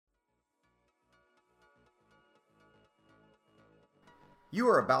You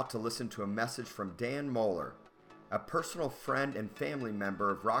are about to listen to a message from Dan Moeller, a personal friend and family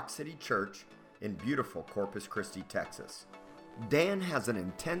member of Rock City Church in beautiful Corpus Christi, Texas. Dan has an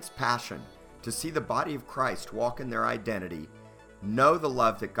intense passion to see the body of Christ walk in their identity, know the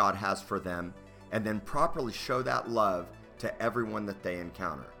love that God has for them, and then properly show that love to everyone that they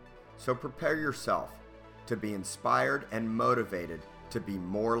encounter. So prepare yourself to be inspired and motivated to be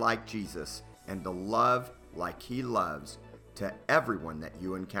more like Jesus and to love like He loves to everyone that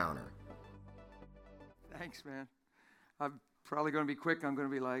you encounter. Thanks, man. I'm probably going to be quick. I'm going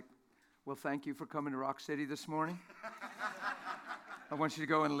to be like, well, thank you for coming to Rock City this morning. I want you to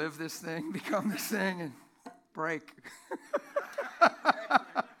go and live this thing, become this thing, and break.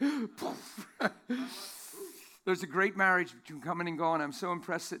 There's a great marriage between coming and going. I'm so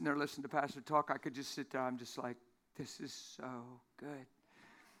impressed sitting there listening to Pastor talk. I could just sit there. I'm just like, this is so good.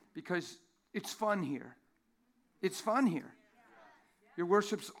 Because it's fun here. It's fun here. Your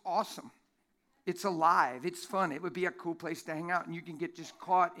worship's awesome. It's alive. It's fun. It would be a cool place to hang out, and you can get just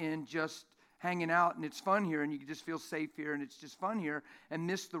caught in just hanging out, and it's fun here, and you can just feel safe here, and it's just fun here, and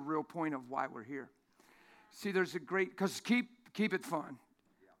miss the real point of why we're here. See, there's a great, because keep it fun.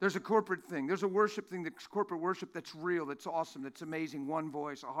 There's a corporate thing. There's a worship thing, that's corporate worship that's real, that's awesome, that's amazing, one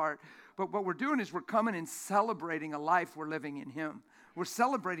voice, a heart. But what we're doing is we're coming and celebrating a life we're living in Him. We're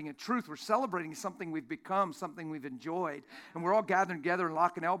celebrating a truth. We're celebrating something we've become, something we've enjoyed. And we're all gathering together and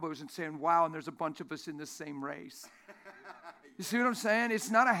locking elbows and saying, wow, and there's a bunch of us in the same race. You see what I'm saying?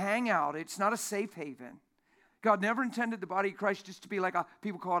 It's not a hangout. It's not a safe haven. God never intended the body of Christ just to be like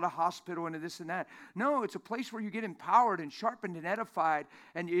people call it a hospital and this and that. No, it's a place where you get empowered and sharpened and edified.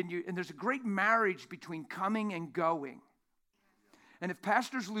 And there's a great marriage between coming and going. And if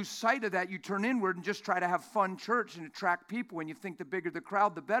pastors lose sight of that, you turn inward and just try to have fun church and attract people. And you think the bigger the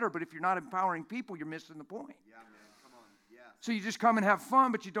crowd, the better. But if you're not empowering people, you're missing the point. Yeah, man. Come on. Yeah. So you just come and have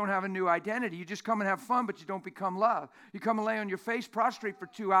fun, but you don't have a new identity. You just come and have fun, but you don't become love. You come and lay on your face prostrate for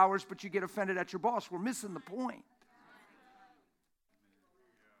 2 hours, but you get offended at your boss. We're missing the point.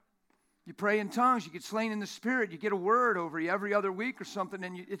 You pray in tongues. You get slain in the Spirit. You get a word over you every other week or something,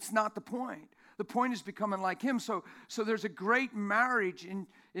 and it's not the point. The point is becoming like Him. So there's a great marriage in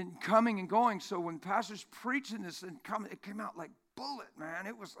coming and going. So when pastors preaching this and coming, it came out like bullet, man.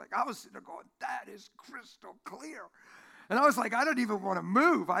 It was like I was sitting there going, that is crystal clear. And I was like, I don't even want to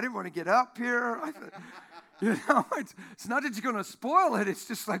move. I didn't want to get up here. It's not that you're going to spoil it. It's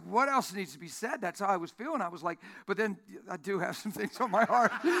just like, what else needs to be said? That's how I was feeling. I was like, but then I do have some things on my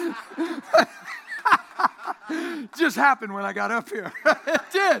heart. Just happened when I got up here.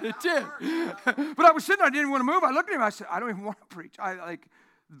 It did. But I was sitting there, I didn't want to move. I looked at him, I said, I don't even want to preach.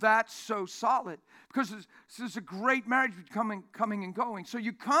 That's so solid. Because there's a great marriage coming and going. So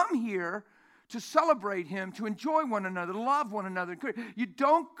you come here to celebrate Him, to enjoy one another, to love one another. You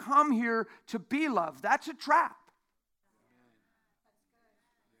don't come here to be loved. That's a trap.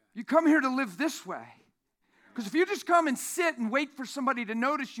 You come here to live this way. Because if you just come and sit and wait for somebody to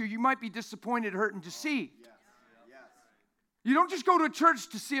notice you, you might be disappointed, hurt, and deceived. You don't just go to a church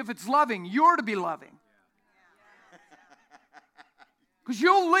to see if it's loving. You're to be loving. Because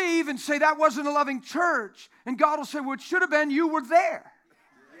you'll leave and say, that wasn't a loving church. And God will say, well, it should have been. You were there.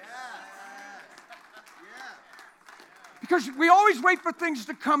 Because we always wait for things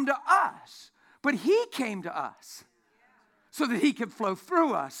to come to us. But He came to us so that He could flow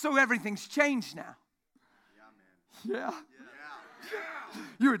through us. So everything's changed now. Yeah.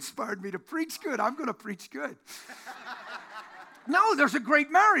 You inspired me to preach good. I'm going to preach good. No, there's a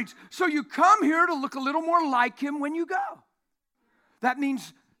great marriage. So you come here to look a little more like Him when you go. That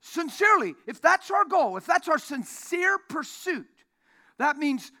means sincerely. If that's our goal, if that's our sincere pursuit, that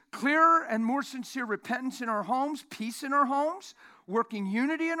means clearer and more sincere repentance in our homes, peace in our homes, working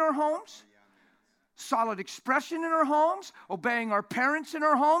unity in our homes, solid expression in our homes, obeying our parents in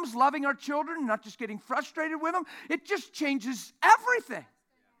our homes, loving our children, not just getting frustrated with them. It just changes everything.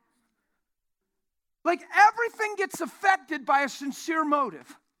 Like everything gets affected by a sincere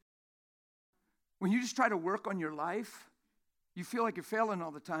motive. When you just try to work on your life, you feel like you're failing all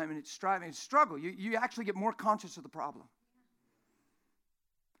the time and it's striving, it's struggle. You actually get more conscious of the problem.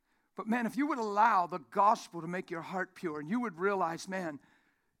 But man, if you would allow the gospel to make your heart pure and you would realize, man,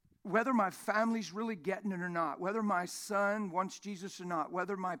 whether my family's really getting it or not, whether my son wants Jesus or not,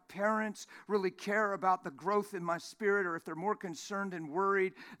 whether my parents really care about the growth in my spirit or if they're more concerned and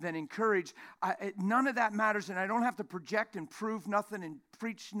worried than encouraged, none of that matters, and I don't have to project and prove nothing and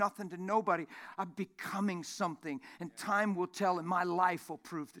preach nothing to nobody. I'm becoming something, and time will tell, and my life will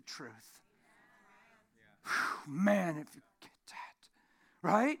prove the truth. Whew, man, if you get that,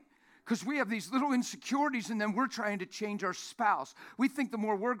 right? Because we have these little insecurities, and then we're trying to change our spouse. We think the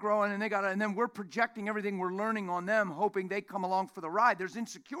more we're growing, and then we're projecting everything we're learning on them, hoping they come along for the ride. There's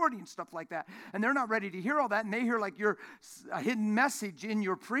insecurity and stuff like that. And they're not ready to hear all that, and they hear like you're a hidden message in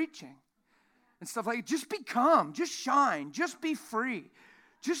your preaching and stuff like that. Just become, just shine, just be free.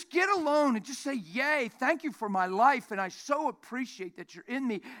 Just get alone and just say, yay, thank you for my life, and I so appreciate that you're in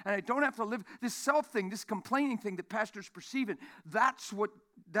me, and I don't have to live this self thing, this complaining thing that pastor's perceiving. That's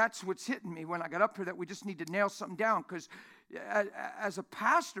what's hitting me when I got up here, that we just need to nail something down, because as a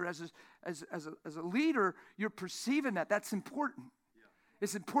pastor, as a leader, you're perceiving that. That's important.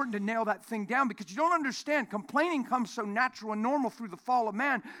 It's important to nail that thing down, because you don't understand. Complaining comes so natural and normal through the fall of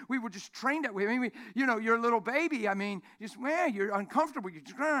man. We were just trained that way. I mean, you're a little baby. I mean, you're uncomfortable. You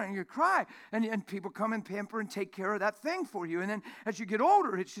cry. And people come and pamper and take care of that thing for you. And then as you get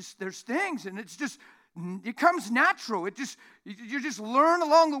older, it's just, there's things, and it comes natural. You just learn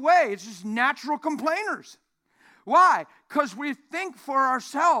along the way. It's just natural complainers. Why? Because we think for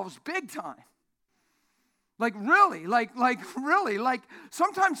ourselves big time. Like really,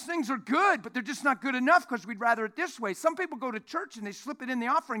 sometimes things are good, but they're just not good enough because we'd rather it this way. Some people go to church and they slip it in the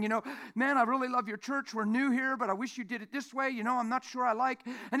offering, man, I really love your church. We're new here, but I wish you did it this way. I'm not sure I like.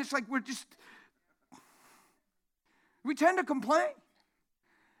 And it's like we tend to complain.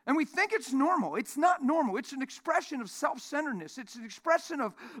 And we think it's normal. It's not normal. It's an expression of self-centeredness. It's an expression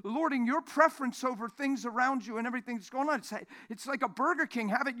of lording your preference over things around you and everything that's going on. It's like a Burger King.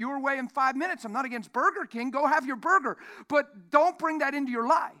 Have it your way in 5 minutes. I'm not against Burger King. Go have your burger. But don't bring that into your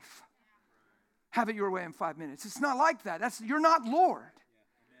life. Have it your way in 5 minutes. It's not like that. You're not Lord.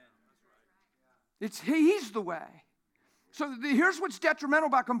 He's the way. So here's what's detrimental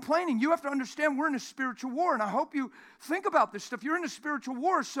about complaining. You have to understand we're in a spiritual war, and I hope you think about this stuff. You're in a spiritual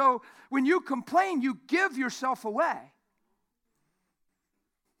war, so when you complain, you give yourself away.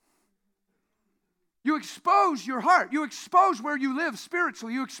 You expose your heart. You expose where you live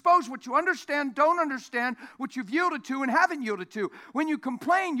spiritually. You expose what you understand, don't understand, what you've yielded to and haven't yielded to. When you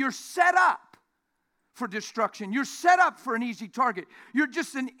complain, you're set up for destruction. You're set up for an easy target. You're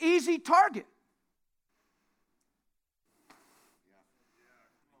just an easy target.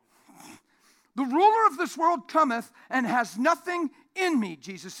 The ruler of this world cometh and has nothing in me,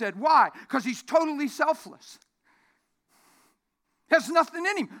 Jesus said. Why? Because he's totally selfless. Has nothing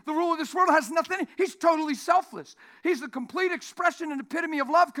in him. The ruler of this world has nothing in him. He's totally selfless. He's the complete expression and epitome of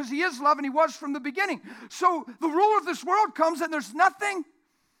love, because he is love and he was from the beginning. So the ruler of this world comes and there's nothing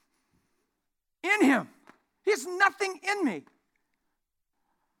in him. He has nothing in me.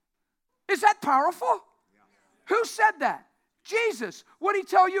 Is that powerful? Who said that? Jesus. What did he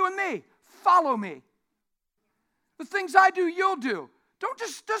tell you and me? Follow me. The things I do, you'll do. Don't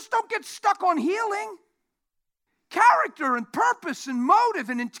get stuck on healing. Character and purpose and motive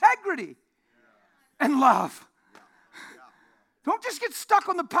and integrity and love. Don't just get stuck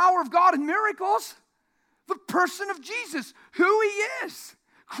on the power of God and miracles. The person of Jesus, who he is.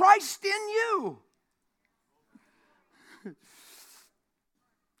 Christ in you.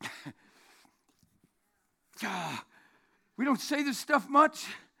 We don't say this stuff much.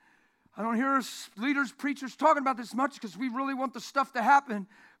 I don't hear leaders, preachers talking about this much because we really want the stuff to happen.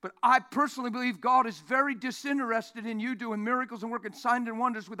 But I personally believe God is very disinterested in you doing miracles and working signs and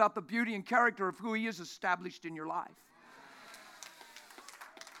wonders without the beauty and character of who he is established in your life.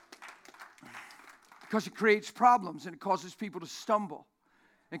 Because it creates problems and it causes people to stumble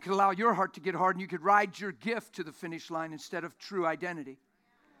and can allow your heart to get hard, and you could ride your gift to the finish line instead of true identity.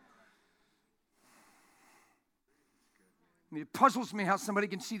 I mean, it puzzles me how somebody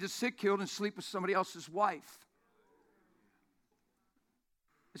can see the sick healed and sleep with somebody else's wife.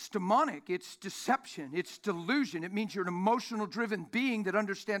 It's demonic. It's deception. It's delusion. It means you're an emotional driven being that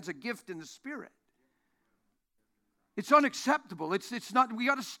understands a gift in the spirit. It's unacceptable. It's not, we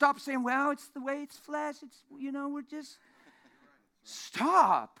got to stop saying, well, it's the way it's flesh. It's, we're just,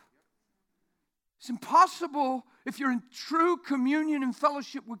 stop. It's impossible if you're in true communion and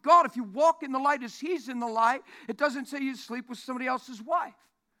fellowship with God. If you walk in the light as he's in the light, it doesn't say you sleep with somebody else's wife.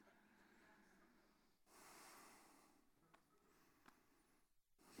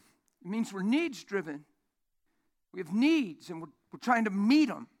 It means we're needs driven. We have needs and we're trying to meet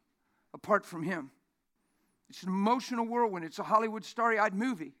them apart from him. It's an emotional whirlwind. It's a Hollywood starry-eyed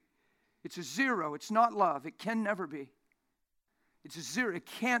movie. It's a zero. It's not love. It can never be. It's a zero. It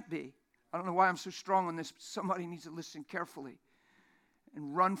can't be. I don't know why I'm so strong on this, but somebody needs to listen carefully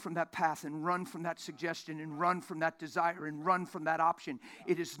and run from that path and run from that suggestion and run from that desire and run from that option.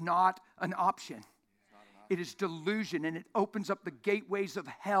 It is not an option. It is delusion, and it opens up the gateways of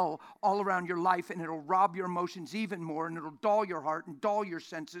hell all around your life, and it'll rob your emotions even more, and it'll dull your heart and dull your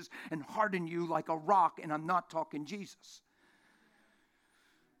senses and harden you like a rock, and I'm not talking Jesus.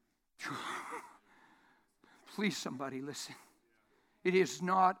 Please, somebody, listen. It is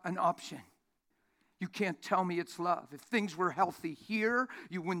not an option. You can't tell me it's love. If things were healthy here,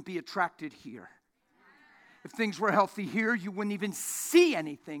 you wouldn't be attracted here. If things were healthy here, you wouldn't even see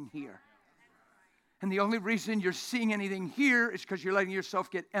anything here. And the only reason you're seeing anything here is because you're letting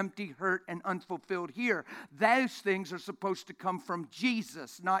yourself get empty, hurt, and unfulfilled here. Those things are supposed to come from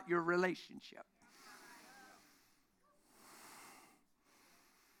Jesus, not your relationship.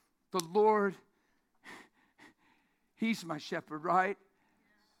 The Lord, He's my shepherd, right?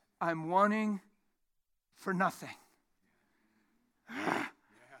 I'm wanting for nothing.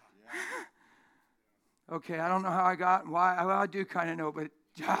 Okay, I don't know how I got, why, I do kind of know, but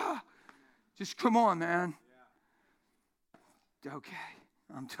just come on, man. Okay,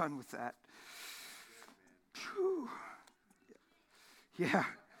 I'm done with that. Whew. Yeah.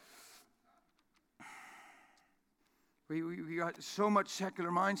 We got so much secular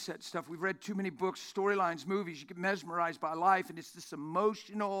mindset stuff. We've read too many books, storylines, movies. You get mesmerized by life, and it's this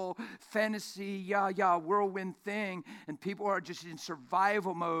emotional fantasy, whirlwind thing. And people are just in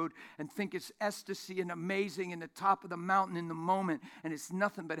survival mode and think it's ecstasy and amazing and the top of the mountain in the moment. And it's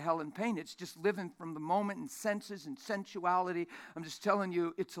nothing but hell and pain. It's just living from the moment and senses and sensuality. I'm just telling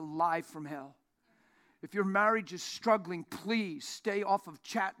you, it's a lie from hell. If your marriage is struggling, please stay off of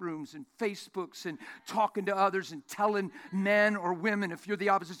chat rooms and Facebooks and talking to others and telling men or women, if you're the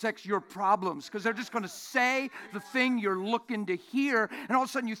opposite sex, your problems. Because they're just going to say the thing you're looking to hear. And all of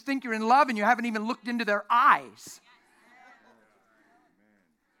a sudden you think you're in love and you haven't even looked into their eyes.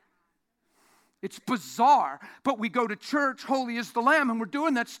 It's bizarre. But we go to church, holy is the Lamb, and we're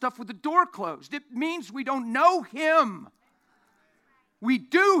doing that stuff with the door closed. It means we don't know Him. We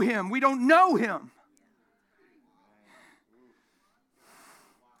do Him. We don't know Him.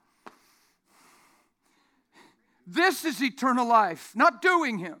 This is eternal life, not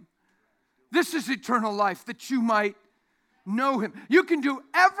doing Him. This is eternal life, that you might know Him. You can do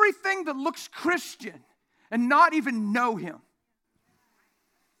everything that looks Christian and not even know Him.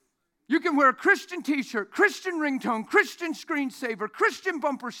 You can wear a Christian t-shirt, Christian ringtone, Christian screensaver, Christian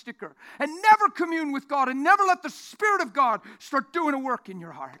bumper sticker, and never commune with God and never let the Spirit of God start doing a work in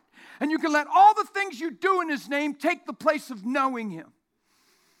your heart. And you can let all the things you do in His name take the place of knowing Him.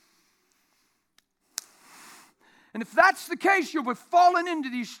 And if that's the case, you'll be falling into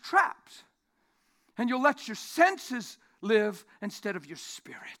these traps. And you'll let your senses live instead of your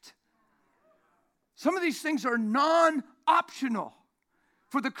spirit. Some of these things are non-optional.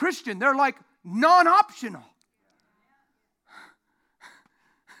 For the Christian, they're like non-optional.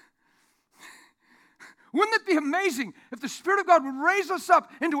 Wouldn't it be amazing if the Spirit of God would raise us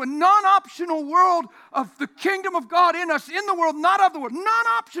up into a non-optional world of the kingdom of God in us, in the world, not of the world.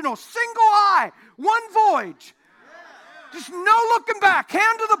 Non-optional, single eye, one voyage. Just no looking back,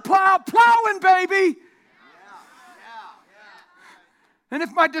 hand to the plow, plowing, baby. And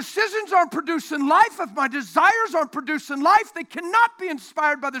if my decisions aren't producing life, if my desires aren't producing life, they cannot be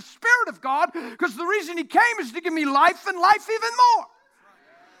inspired by the Spirit of God, because the reason He came is to give me life and life even more.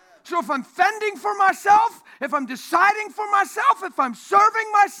 So if I'm fending for myself, if I'm deciding for myself, if I'm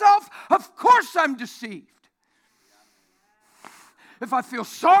serving myself, of course I'm deceived. If I feel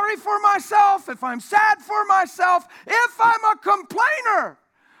sorry for myself, if I'm sad for myself, if I'm a complainer,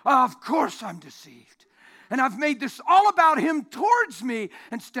 of course I'm deceived. And I've made this all about Him towards me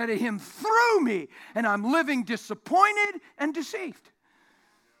instead of Him through me. And I'm living disappointed and deceived.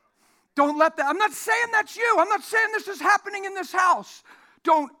 Don't let that, I'm not saying that's you. I'm not saying this is happening in this house.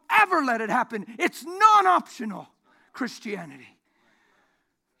 Don't ever let it happen. It's non-optional Christianity.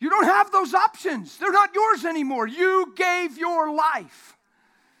 You don't have those options. They're not yours anymore. You gave your life.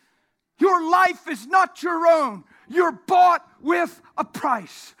 Your life is not your own. You're bought with a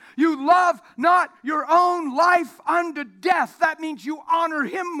price. You love not your own life unto death. That means you honor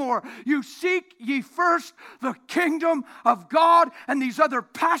Him more. You seek ye first the kingdom of God, and these other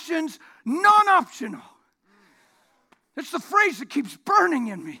passions, non-optional. It's the phrase that keeps burning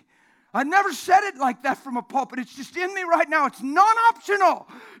in me. I never said it like that from a pulpit. It's just in me right now. It's non-optional.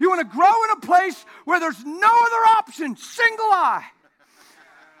 You want to grow in a place where there's no other option. Single eye.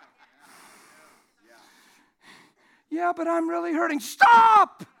 Yeah, but I'm really hurting.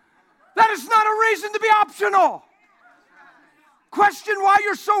 Stop! That is not a reason to be optional. Question why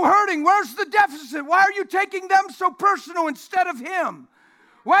you're so hurting. Where's the deficit? Why are you taking them so personal instead of Him?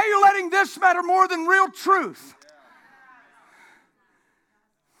 Why are you letting this matter more than real truth?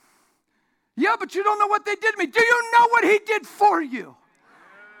 Yeah, but you don't know what they did to me. Do you know what he did for you?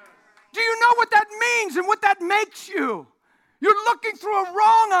 Do you know what that means and what that makes you? You're looking through a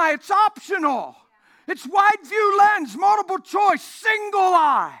wrong eye. It's optional. It's wide view lens, multiple choice, single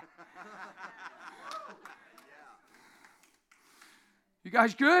eye. You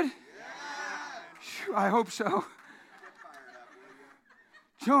guys good? Yeah. I hope so.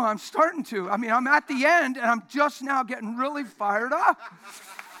 Joe, I'm starting to. I mean, I'm at the end, and I'm just now getting really fired up.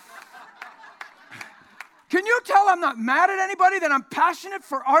 Can you tell I'm not mad at anybody, that I'm passionate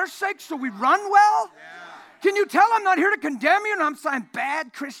for our sake so we run well? Yeah. Can you tell I'm not here to condemn you and I'm saying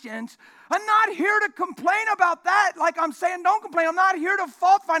bad Christians? I'm not here to complain about that like I'm saying don't complain. I'm not here to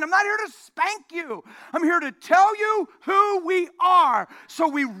fault find. I'm not here to spank you. I'm here to tell you who we are so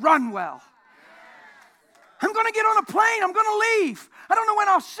we run well. I'm going to get on a plane. I'm going to leave. I don't know when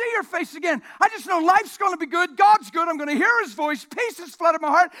I'll see your face again. I just know life's going to be good. God's good. I'm going to hear his voice. Peace has flooded my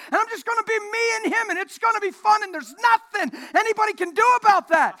heart. And I'm just going to be me and him. And it's going to be fun. And there's nothing anybody can do about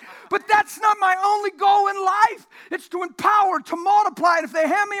that. But that's not my only goal in life. It's to empower, to multiply. And if they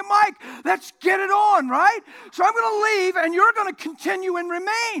hand me a mic, let's get it on, right? So I'm going to leave and you're going to continue and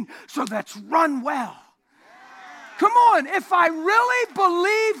remain. So let's run well. Come on, if I really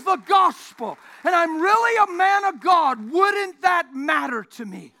believe the gospel and I'm really a man of God, wouldn't that matter to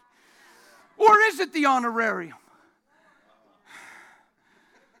me? Or is it the honorarium?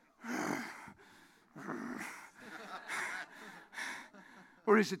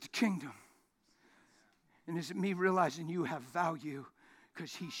 Or is it the kingdom? And is it me realizing you have value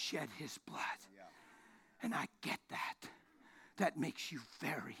because he shed his blood? And I get that. That makes you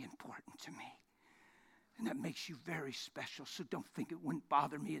very important to me. And that makes you very special. So don't think it wouldn't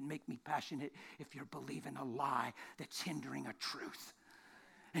bother me and make me passionate if you're believing a lie that's hindering a truth.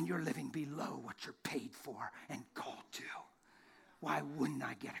 And you're living below what you're paid for and called to. Why wouldn't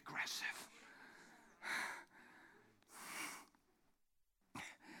I get aggressive?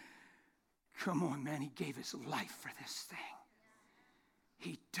 Come on, man. He gave his life for this thing.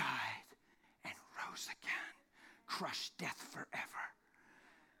 He died and rose again. Crushed death forever.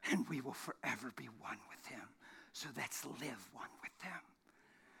 And we will forever be one with him. So let's live one with him.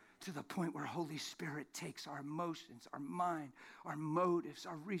 To the point where Holy Spirit takes our emotions, our mind, our motives,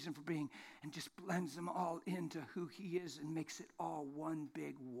 our reason for being, and just blends them all into who he is and makes it all one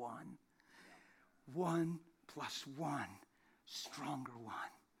big one. 1 plus 1, stronger one.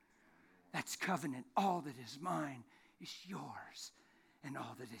 That's covenant. All that is mine is yours. And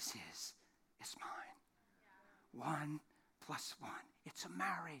all that is his is mine. 1 plus 1. It's a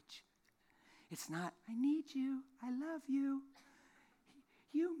marriage. It's not, I need you. I love you.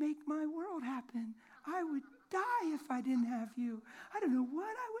 You make my world happen. I would die if I didn't have you. I don't know what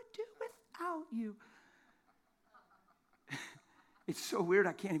I would do without you. It's so weird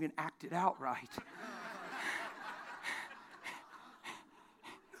I can't even act it out right.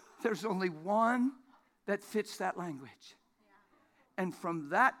 There's only one that fits that language. And from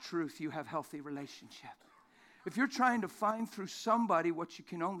that truth, you have healthy relationship. If you're trying to find through somebody what you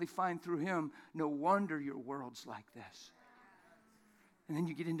can only find through him, no wonder your world's like this. And then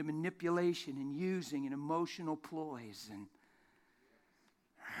you get into manipulation and using and emotional ploys.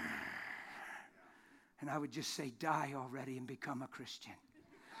 And I would just say, die already and become a Christian.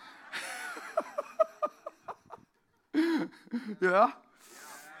 Yeah?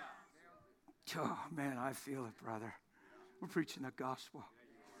 Oh, man, I feel it, brother. We're preaching the gospel.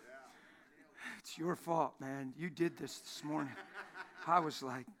 It's your fault, man. You did this morning. I was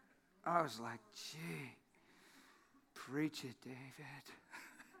like, gee, preach it, David.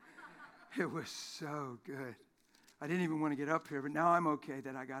 It was so good. I didn't even want to get up here, but now I'm okay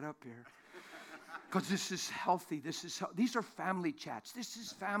that I got up here. Because this is healthy. These are family chats. This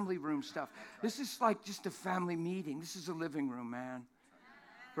is family room stuff. This is like just a family meeting. This is a living room, man.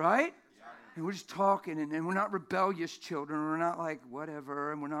 Right? And we're just talking, and we're not rebellious children. We're not like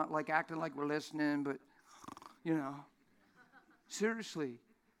whatever, and we're not like acting like we're listening, but, you know. Seriously,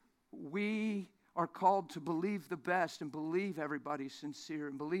 we are called to believe the best and believe everybody's sincere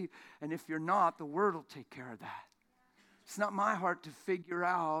and believe. And if you're not, the Word will take care of that. It's not my heart to figure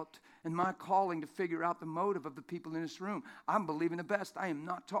out and my calling to figure out the motive of the people in this room. I'm believing the best. I am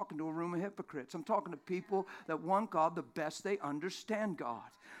not talking to a room of hypocrites. I'm talking to people that want God the best they understand God.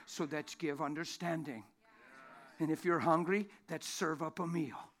 So let's give understanding. And if you're hungry, let's serve up a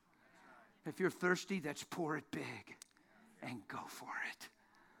meal. If you're thirsty, let's pour it big and go for it.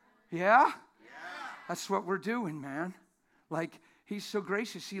 Yeah? That's what we're doing, man. Like, he's so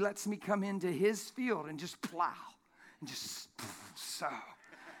gracious. He lets me come into his field and just plow and just sow.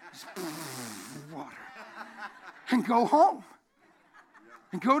 Just water and go home.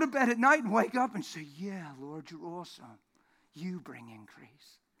 And go to bed at night and wake up and say, yeah, Lord, you're awesome. You bring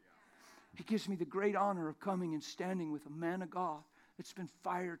increase. He gives me the great honor of coming and standing with a man of God that's been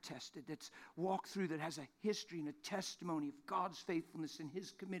fire tested, that's walked through, that has a history and a testimony of God's faithfulness and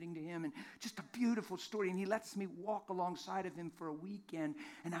his committing to him, and just a beautiful story. And he lets me walk alongside of him for a weekend,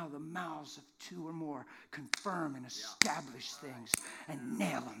 and out of the mouths of two or more confirm and establish things and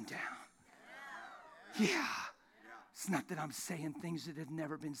nail them down. Yeah. It's not that I'm saying things that have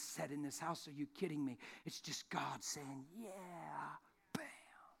never been said in this house. Are you kidding me? It's just God saying, yeah, bam.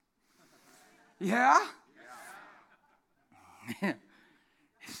 Yeah? Man,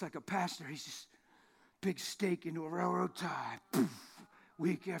 it's like a pastor. He's just big stake into a railroad tie. Poof,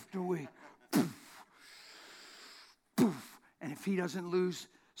 week after week. Poof, poof. And if he doesn't lose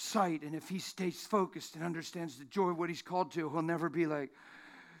sight, and if he stays focused and understands the joy of what he's called to, he'll never be like,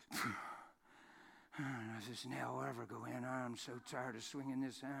 does this nail ever go in? I'm so tired of swinging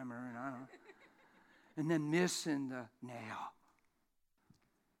this hammer, and I don't. And then missing the nail.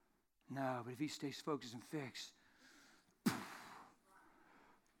 No, but if he stays focused and fixed, poof,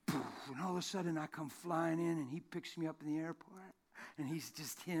 poof, and all of a sudden I come flying in, and he picks me up in the airport, and he's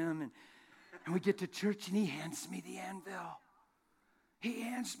just him, and we get to church, and he hands me the anvil. He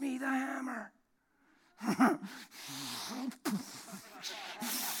hands me the hammer.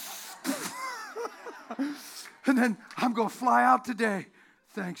 And then I'm going to fly out today.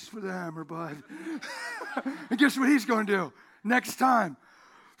 Thanks for the hammer, bud. And guess what he's going to do? Next time.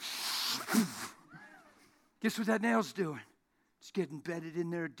 Guess what that nail's doing? It's getting bedded in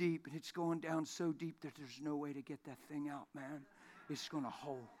there deep, and it's going down so deep that there's no way to get that thing out, man. It's going to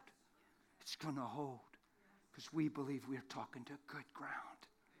hold. It's going to hold. Because we believe we're talking to good ground.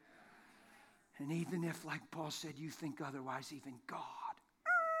 And even if, like Paul said, you think otherwise, even God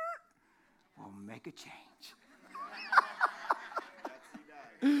will make a change.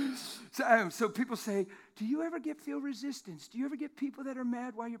 So people say, do you ever feel resistance? Do you ever get people that are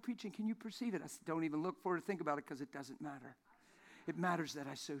mad while you're preaching? Can you perceive it? I said, don't even look for it or think about it, because it doesn't matter. It matters that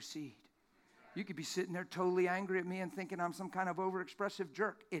I sow seed. You could be sitting there totally angry at me and thinking I'm some kind of overexpressive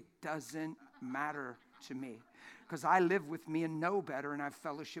jerk. It doesn't matter to me, because I live with me and know better, and I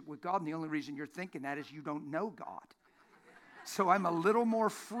fellowship with God. And the only reason you're thinking that is you don't know God. So I'm a little more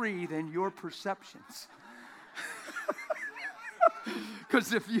free than your perceptions.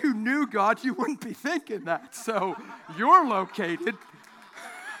 Because if you knew God, you wouldn't be thinking that. So you're located.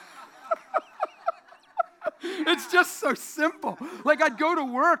 It's just so simple. Like, I'd go to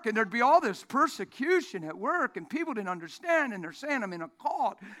work, and there'd be all this persecution at work, and people didn't understand, and they're saying I'm in a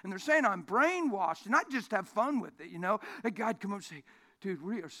cult, and they're saying I'm brainwashed, and I'd just have fun with it, you know. A guy'd come up and say, dude,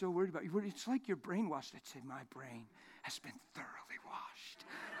 we are so worried about you. It's like you're brainwashed. I'd say, my brain has been thoroughly washed.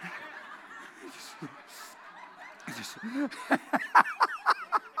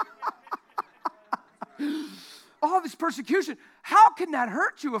 All this persecution, how can that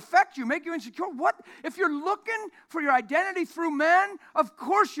hurt you, affect you, make you insecure? What if you're looking for your identity through men? Of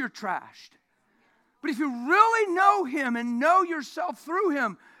course you're trashed. But if you really know him and know yourself through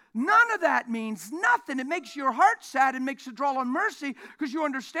him, none of that means nothing. It makes your heart sad and makes you draw on mercy, because you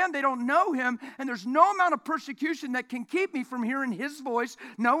understand they don't know him, and there's no amount of persecution that can keep me from hearing his voice,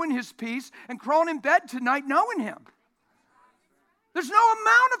 knowing his peace, and crawling in bed tonight knowing him. There's no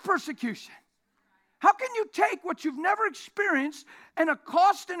amount of persecution. How can you take what you've never experienced and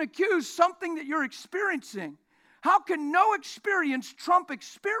accost and accuse something that you're experiencing? How can no experience trump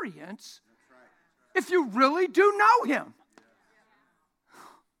experience if you really do know him?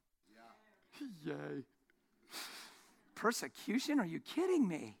 Yay. Persecution? Are you kidding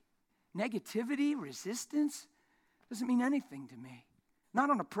me? Negativity, resistance, doesn't mean anything to me.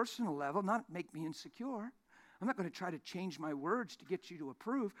 Not on a personal level, not make me insecure. I'm not going to try to change my words to get you to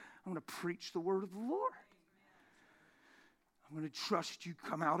approve. I'm going to preach the word of the Lord. I'm going to trust you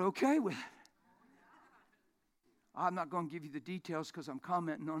come out okay with it. I'm not going to give you the details because I'm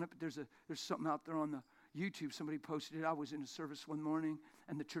commenting on it, but there's something out there on the YouTube. Somebody posted it. I was in a service one morning,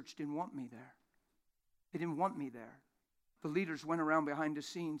 and the church didn't want me there. They didn't want me there. The leaders went around behind the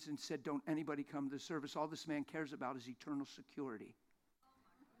scenes and said, don't anybody come to the service. All this man cares about is eternal security.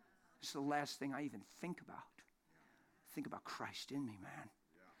 It's the last thing I even think about. Think about Christ in me, man.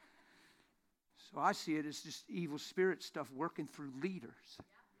 So I see it as just evil spirit stuff working through leaders.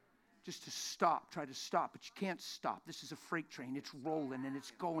 Just to try to stop, but you can't stop. This is a freight train. It's rolling, and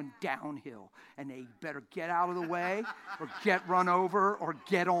it's going downhill. And they better get out of the way, or get run over, or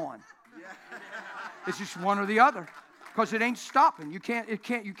get on. It's just one or the other, because it ain't stopping. You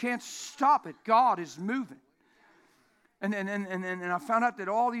can't stop it. God is moving. And I found out that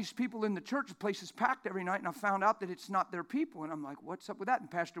all these people in the church, the place is packed every night, and I found out that it's not their people. And I'm like, what's up with that? And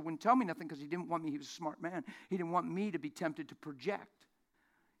Pastor wouldn't tell me nothing because he didn't want me. He was a smart man. He didn't want me to be tempted to project.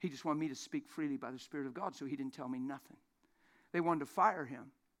 He just wanted me to speak freely by the Spirit of God, so he didn't tell me nothing. They wanted to fire him.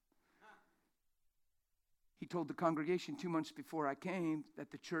 He told the congregation 2 months before I came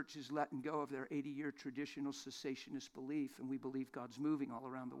that the church is letting go of their 80-year traditional cessationist belief, and we believe God's moving all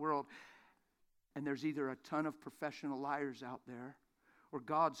around the world. And there's either a ton of professional liars out there, or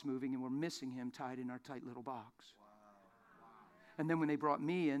God's moving and we're missing him tied in our tight little box. And then when they brought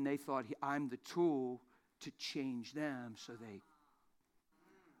me in, they thought I'm the tool to change them.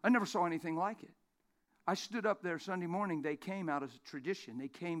 I never saw anything like it. I stood up there Sunday morning. They came out as a tradition. They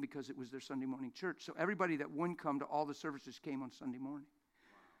came because it was their Sunday morning church. So everybody that wouldn't come to all the services came on Sunday morning.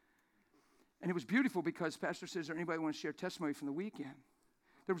 And it was beautiful because Pastor says, is there anybody want to share testimony from the weekend?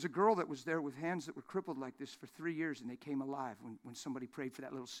 There was a girl that was there with hands that were crippled like this for 3 years, and they came alive when somebody prayed for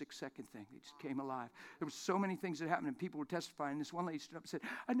that little 6-second thing. They just came alive. There were so many things that happened, and people were testifying. This one lady stood up and said,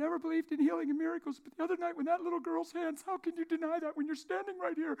 I never believed in healing and miracles, but the other night when that little girl's hands, how can you deny that when you're standing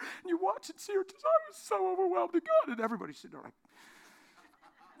right here and you watch and see her? I was so overwhelmed to God. And everybody said, all right.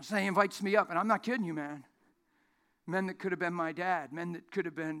 So he invites me up, and I'm not kidding you, man. Men that could have been my dad, men that could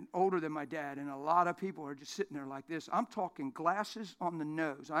have been older than my dad, and a lot of people are just sitting there like this. I'm talking glasses on the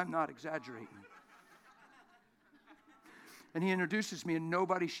nose. I'm not exaggerating. And he introduces me, and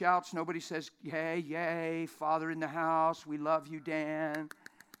nobody shouts. Nobody says, yay, yay, Father in the house. We love you, Dan.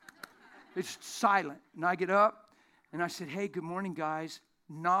 It's silent. And I get up, and I said, hey, good morning, guys.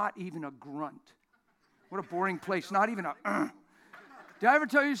 Not even a grunt. What a boring place. Not even a Did I ever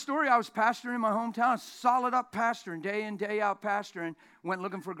tell you a story? I was pastoring in my hometown, solid up pastor, and day in, day out pastor, and went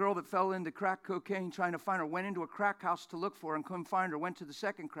looking for a girl that fell into crack cocaine, trying to find her. Went into a crack house to look for her and couldn't find her. Went to the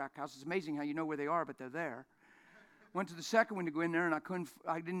second crack house. It's amazing how you know where they are, but they're there. Went to the second one to go in there, and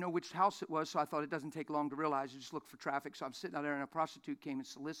I didn't know which house it was, so I thought it doesn't take long to realize. I just looked for traffic, so I'm sitting out there, and a prostitute came and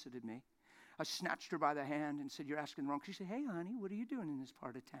solicited me. I snatched her by the hand and said, you're asking the wrong. She said, hey, honey, what are you doing in this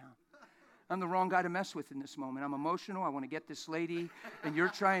part of town? I'm the wrong guy to mess with in this moment. I'm emotional. I want to get this lady, and you're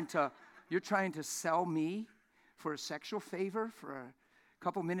trying to sell me for a sexual favor, for a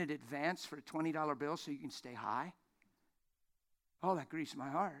couple-minute advance for a $20 bill so you can stay high. Oh, that grieves my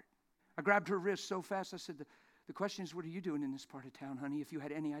heart. I grabbed her wrist so fast. I said, the question is, what are you doing in this part of town, honey? If you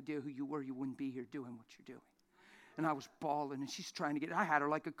had any idea who you were, you wouldn't be here doing what you're doing. And I was bawling, and she's trying to get. I had her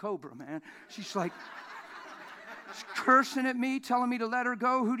like a cobra, man. She's like. She's cursing at me, telling me to let her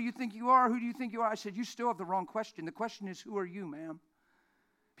go. Who do you think you are? Who do you think you are? I said, you still have the wrong question. The question is, who are you, ma'am?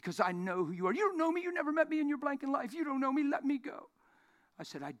 Because I know who you are. You don't know me. You never met me in your blank in life. You don't know me. Let me go. I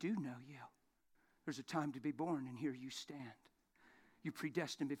said, I do know you. There's a time to be born, and here you stand. You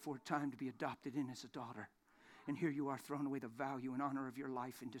predestined before time to be adopted in as a daughter. And here you are throwing away the value and honor of your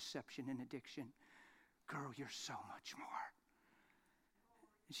life in deception and addiction. Girl, you're so much more.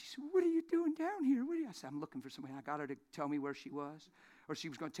 And she said, what are you doing down here? I said, I'm looking for somebody. I got her to tell me where she was, or she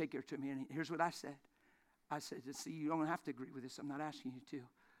was going to take her to me. And here's what I said. I said, see, you don't have to agree with this. I'm not asking you to.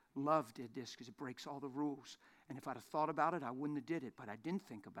 Love did this because it breaks all the rules. And if I'd have thought about it, I wouldn't have did it. But I didn't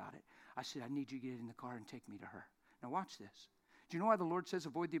think about it. I said, I need you to get in the car and take me to her. Now watch this. Do you know why the Lord says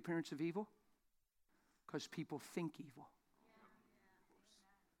avoid the appearance of evil? Because people think evil.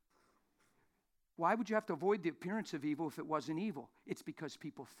 Why would you have to avoid the appearance of evil if it wasn't evil? It's because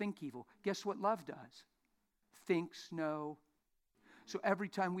people think evil. Guess what love does? Thinks no. So every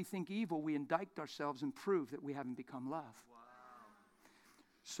time we think evil, we indict ourselves and prove that we haven't become love. Wow.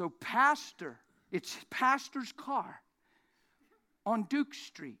 So it's pastor's car on Duke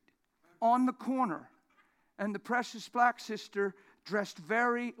Street, on the corner, and the precious black sister, dressed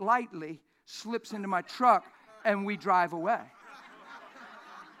very lightly, slips into my truck, and we drive away.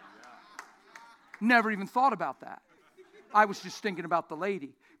 Never even thought about that. I was just thinking about the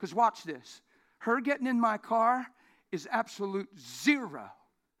lady. Because watch this. Her getting in my car is absolute zero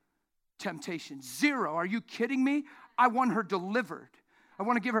temptation. Zero. Are you kidding me? I want her delivered. I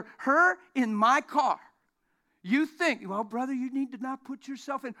want to give her in my car. You think, well, brother, you need to not put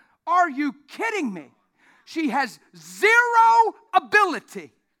yourself in. Are you kidding me? She has zero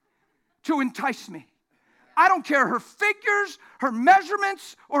ability to entice me. I don't care her figures, her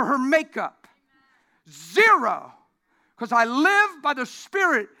measurements, or her makeup. Zero. Because I live by the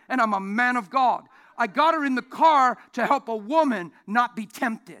Spirit and I'm a man of God. I got her in the car to help a woman not be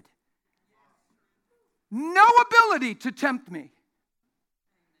tempted. No ability to tempt me.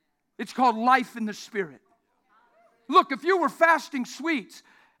 It's called life in the Spirit. Look, if you were fasting sweets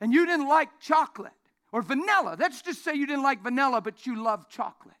and you didn't like chocolate or vanilla, let's just say you didn't like vanilla, but you love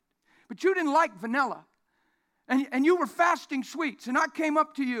chocolate. But you didn't like vanilla. And you were fasting sweets. And I came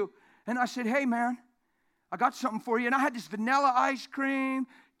up to you and I said, hey, man, I got something for you. And I had this vanilla ice cream,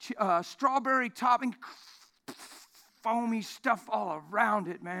 strawberry topping, foamy stuff all around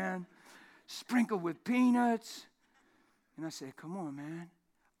it, man. Sprinkled with peanuts. And I said, come on, man.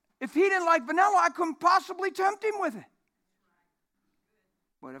 If he didn't like vanilla, I couldn't possibly tempt him with it.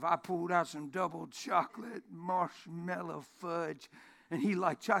 But if I pulled out some double chocolate, marshmallow fudge, and he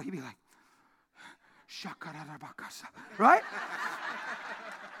liked chocolate, he'd be like, shakarabakasa, right?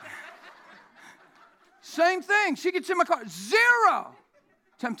 Same thing. She gets in my car. Zero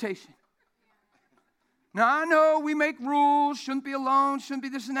temptation. Now, I know we make rules. Shouldn't be alone. Shouldn't be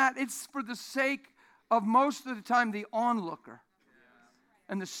this and that. It's for the sake of most of the time the onlooker.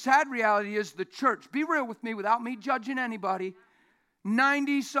 And the sad reality is the church. Be real with me without me judging anybody.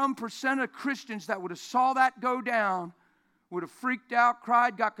 90-some% of Christians that would have saw that go down would have freaked out,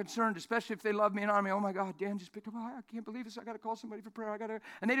 cried, got concerned, especially if they love me and army. Oh my God, Dan just picked up. Oh, I can't believe this. I got to call somebody for prayer.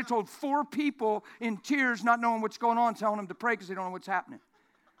 And they'd have told 4 people in tears, not knowing what's going on, telling them to pray because they don't know what's happening.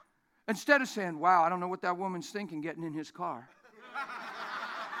 Instead of saying, wow, I don't know what that woman's thinking getting in his car.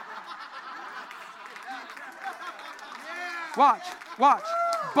 Watch.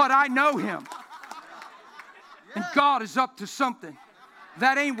 But I know him. And God is up to something.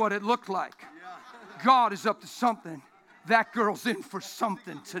 That ain't what it looked like. God is up to something. That girl's in for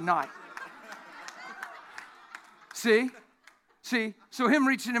something tonight. See? So him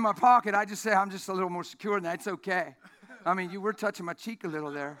reaching in my pocket, I just say, I'm just a little more secure than that. It's okay. I mean, you were touching my cheek a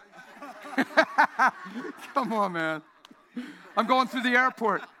little there. Come on, man. I'm going through the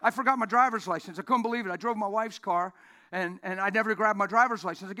airport. I forgot my driver's license. I couldn't believe it. I drove my wife's car, and I never grabbed my driver's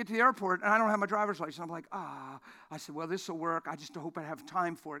license. I get to the airport, and I don't have my driver's license. I'm like, I said, well, this will work. I just hope I have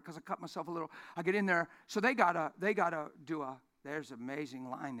time for it because I cut myself a little. I get in there. So they gotta do there's an amazing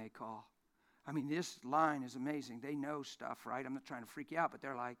line they call. I mean, this line is amazing. They know stuff, right? I'm not trying to freak you out, but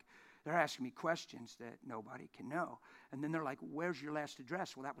they're asking me questions that nobody can know. And then they're like, where's your last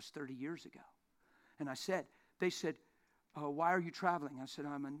address? Well, that was 30 years ago. And they said, why are you traveling? I said,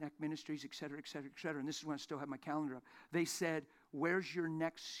 I'm in Neck Ministries, et cetera, et cetera, et cetera. And this is when I still have my calendar up. They said, where's your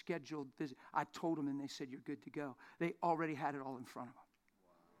next scheduled visit? I told them, and they said, you're good to go. They already had it all in front of them.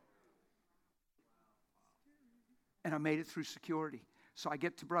 And I made it through security. So I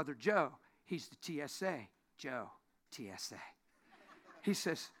get to Brother Joe. He's the TSA. Joe, TSA. He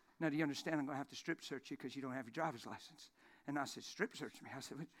says, now, do you understand I'm going to have to strip search you because you don't have your driver's license? And I said, strip search me? I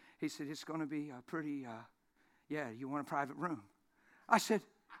said, what? He said, it's going to be pretty, you want a private room? I said,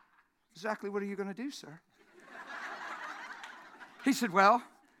 exactly what are you going to do, sir? He said, well,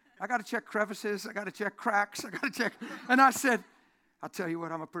 I got to check crevices. I got to check cracks. I got to check. And I said, I'll tell you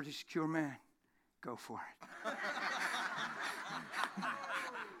what, I'm a pretty secure man. Go for it.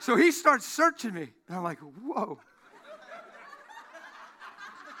 So he starts searching me. And I'm like, whoa.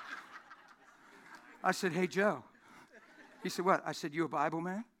 I said, hey, Joe. He said, what? I said, you a Bible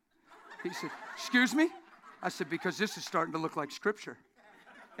man? He said, excuse me? I said, because this is starting to look like Scripture.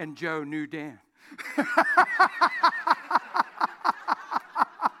 And Joe knew Dan.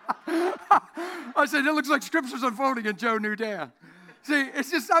 I said, it looks like Scripture's unfolding, and Joe knew Dan. See,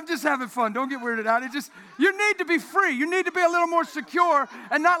 I'm just having fun. Don't get weirded out. You need to be free. You need to be a little more secure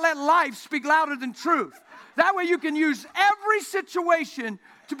and not let life speak louder than truth. That way you can use every situation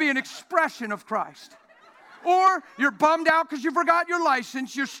to be an expression of Christ. Or you're bummed out because you forgot your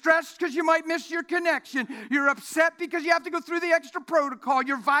license. You're stressed because you might miss your connection. You're upset because you have to go through the extra protocol.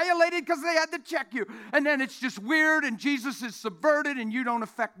 You're violated because they had to check you. And then it's just weird and Jesus is subverted and you don't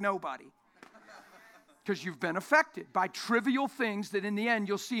affect nobody. Because you've been affected by trivial things that in the end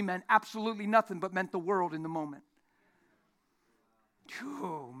you'll see meant absolutely nothing but meant the world in the moment.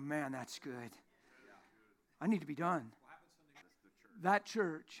 Oh, man, that's good. I need to be done. That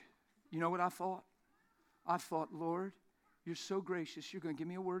church, you know what I thought? I thought, Lord, you're so gracious. You're going to give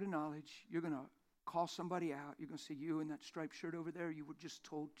me a word of knowledge. You're going to call somebody out. You're going to say, you in that striped shirt over there, you were just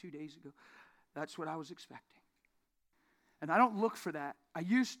told 2 days ago. That's what I was expecting. And I don't look for that. I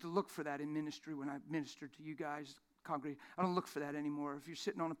used to look for that in ministry when I ministered to you guys, congregation. I don't look for that anymore. If you're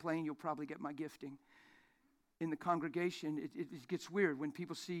sitting on a plane, you'll probably get my gifting. In the congregation, it gets weird when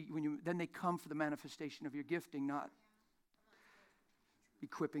people see, then they come for the manifestation of your gifting, not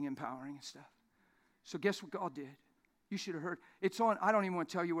equipping, empowering, and stuff. So guess what God did? You should have heard. It's on, I don't even want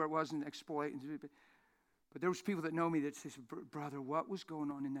to tell you where it was and exploit. But there was people that know me that said, brother, what was going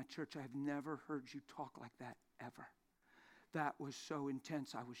on in that church? I have never heard you talk like that ever. That was so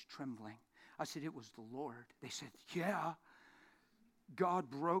intense, I was trembling. I said, it was the Lord. They said, yeah. God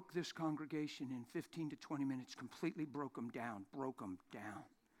broke this congregation in 15 to 20 minutes, completely broke them down.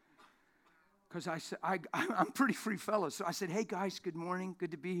 Because I said, I'm a pretty free fellow. So I said, hey, guys, good morning.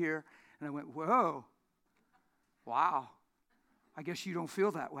 Good to be here. And I went, whoa, wow. I guess you don't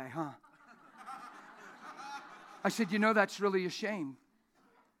feel that way, huh? I said, that's really a shame.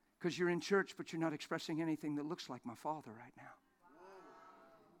 Because you're in church, but you're not expressing anything that looks like my Father right now.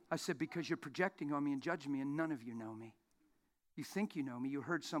 I said, because you're projecting on me and judging me, and none of you know me. You think you know me. You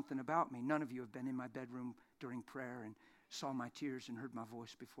heard something about me. None of you have been in my bedroom during prayer and saw my tears and heard my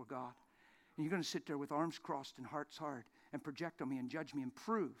voice before God. And you're going to sit there with arms crossed and hearts hard and project on me and judge me and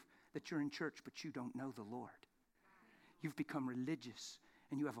prove that you're in church, but you don't know the Lord. You've become religious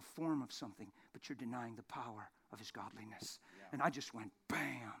and you have a form of something, but you're denying the power of his godliness. Yeah. And I just went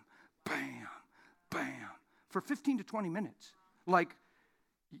bam, bam, bam for 15 to 20 minutes. Like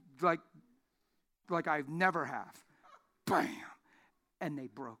I've never have. Bam. And they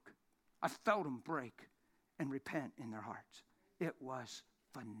broke. I felt them break and repent in their hearts. It was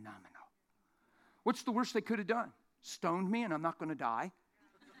phenomenal. What's the worst they could have done? Stoned me and I'm not going to die.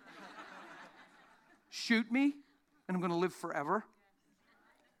 Shoot me and I'm going to live forever.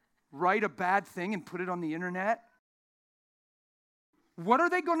 Write a bad thing and put it on the internet. What are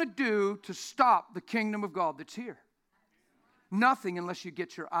they going to do to stop the kingdom of God that's here? Nothing unless you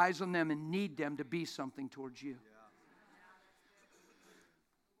get your eyes on them and need them to be something towards you.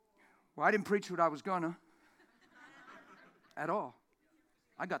 Well, I didn't preach what I was going to at all.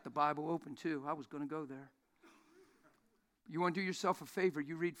 I got the Bible open too. I was going to go there. You want to do yourself a favor,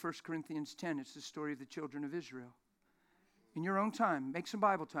 you read 1 Corinthians 10. It's the story of the children of Israel. In your own time, make some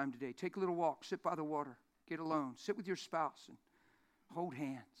Bible time today. Take a little walk, sit by the water, get alone, sit with your spouse and hold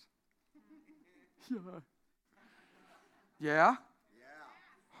hands. Yeah?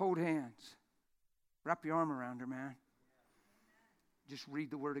 Hold hands. Wrap your arm around her, man. Just read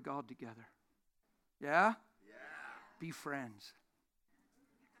the Word of God together. Yeah? Be friends.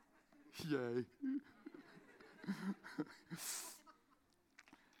 Yay.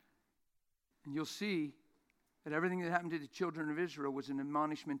 And you'll see that everything that happened to the children of Israel was an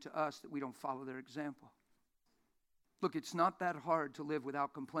admonishment to us that we don't follow their example. Look, it's not that hard to live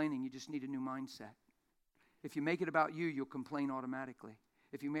without complaining. You just need a new mindset. If you make it about you, you'll complain automatically.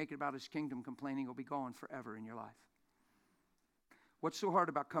 If you make it about his kingdom, complaining will be gone forever in your life. What's so hard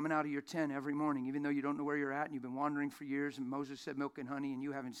about coming out of your tent every morning, even though you don't know where you're at and you've been wandering for years and Moses said milk and honey and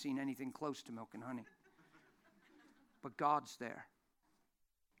you haven't seen anything close to milk and honey? But God's there.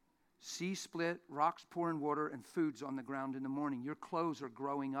 Sea split, rocks pouring water, and food's on the ground in the morning. Your clothes are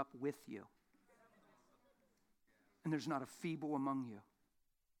growing up with you. And there's not a feeble among you.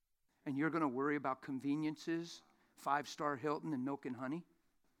 And you're going to worry about conveniences, 5-star Hilton and milk and honey?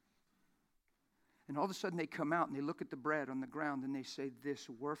 And all of a sudden they come out and they look at the bread on the ground and they say, this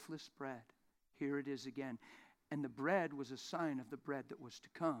worthless bread, here it is again. And the bread was a sign of the bread that was to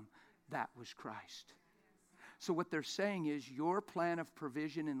come. That was Christ. So what they're saying is your plan of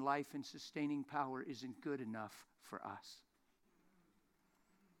provision in life and sustaining power isn't good enough for us.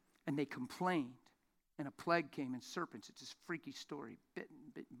 And they complained. And a plague came and serpents. It's this freaky story.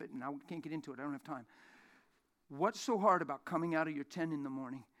 Bitten. I can't get into it. I don't have time. What's so hard about coming out of your tent in the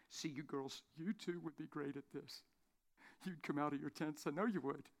morning? See, you girls, you too would be great at this. You'd come out of your tents. I know you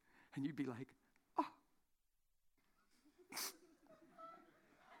would. And you'd be like, oh.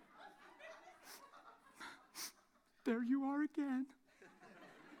 There you are again.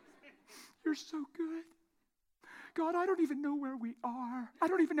 You're so good. God, I don't even know where we are. I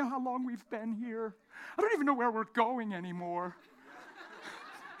don't even know how long we've been here. I don't even know where we're going anymore.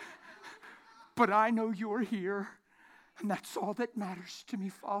 But I know you're here, and that's all that matters to me,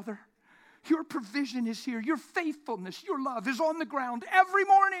 Father. Your provision is here. Your faithfulness, your love is on the ground every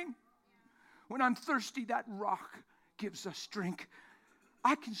morning. When I'm thirsty, that rock gives us drink.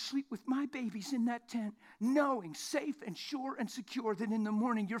 I can sleep with my babies in that tent, knowing safe and sure and secure that in the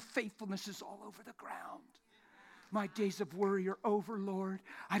morning your faithfulness is all over the ground. My days of worry are over, Lord.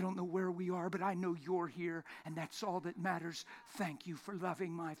 I don't know where we are, but I know you're here, and that's all that matters. Thank you for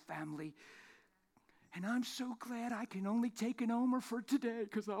loving my family. And I'm so glad I can only take an Omer for today,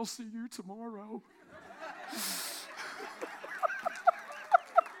 because I'll see you tomorrow.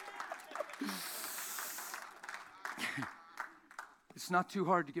 It's not too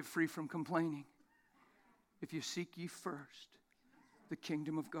hard to get free from complaining. If you seek ye first the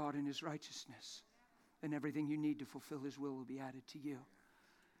kingdom of God and his righteousness, then everything you need to fulfill his will be added to you.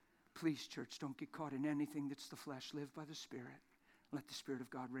 Please, church, don't get caught in anything that's the flesh. Live by the Spirit. Let the Spirit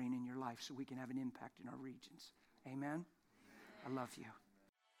of God reign in your life so we can have an impact in our regions. Amen? I love you.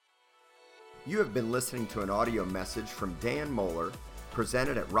 You have been listening to an audio message from Dan Moeller,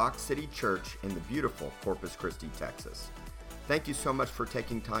 presented at Rock City Church in the beautiful Corpus Christi, Texas. Thank you so much for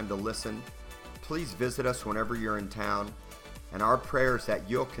taking time to listen. Please visit us whenever you're in town, and our prayer is that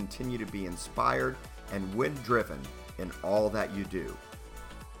you'll continue to be inspired and wind-driven in all that you do.